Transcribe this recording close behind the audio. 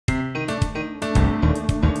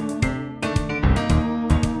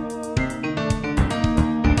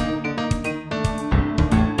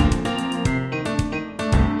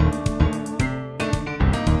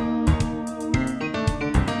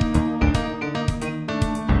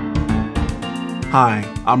Hi,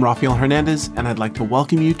 I'm Rafael Hernandez, and I'd like to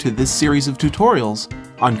welcome you to this series of tutorials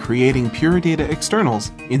on creating pure data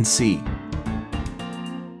externals in C.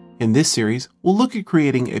 In this series, we'll look at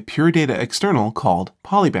creating a pure data external called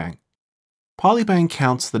Polybang. Polybang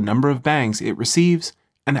counts the number of bangs it receives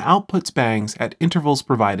and outputs bangs at intervals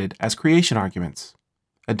provided as creation arguments.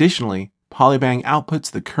 Additionally, Polybang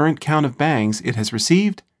outputs the current count of bangs it has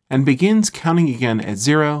received and begins counting again at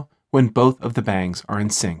 0 when both of the bangs are in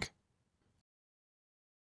sync.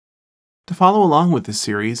 To follow along with this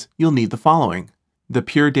series, you'll need the following: the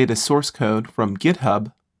Pure Data source code from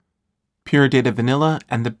GitHub, Pure Data Vanilla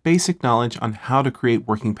and the basic knowledge on how to create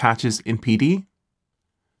working patches in PD,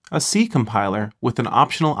 a C compiler with an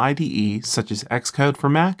optional IDE such as Xcode for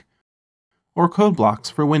Mac or CodeBlocks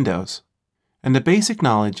for Windows, and a basic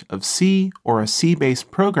knowledge of C or a C-based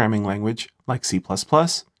programming language like C++,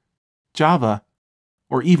 Java,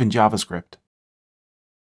 or even JavaScript.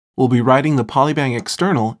 We'll be writing the Polybang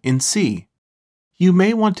external in C. You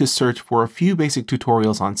may want to search for a few basic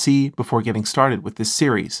tutorials on C before getting started with this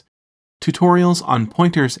series. Tutorials on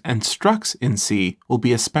pointers and structs in C will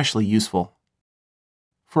be especially useful.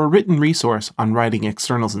 For a written resource on writing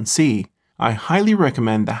externals in C, I highly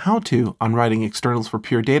recommend the How-To on Writing Externals for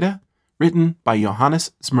Pure Data, written by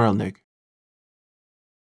Johannes Zmerlnig.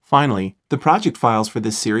 Finally, the project files for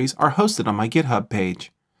this series are hosted on my GitHub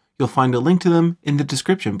page. You'll find a link to them in the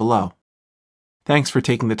description below. Thanks for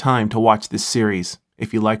taking the time to watch this series.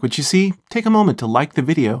 If you like what you see, take a moment to like the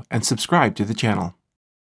video and subscribe to the channel.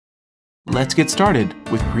 Let's get started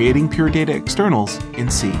with creating pure data externals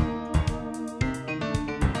in C.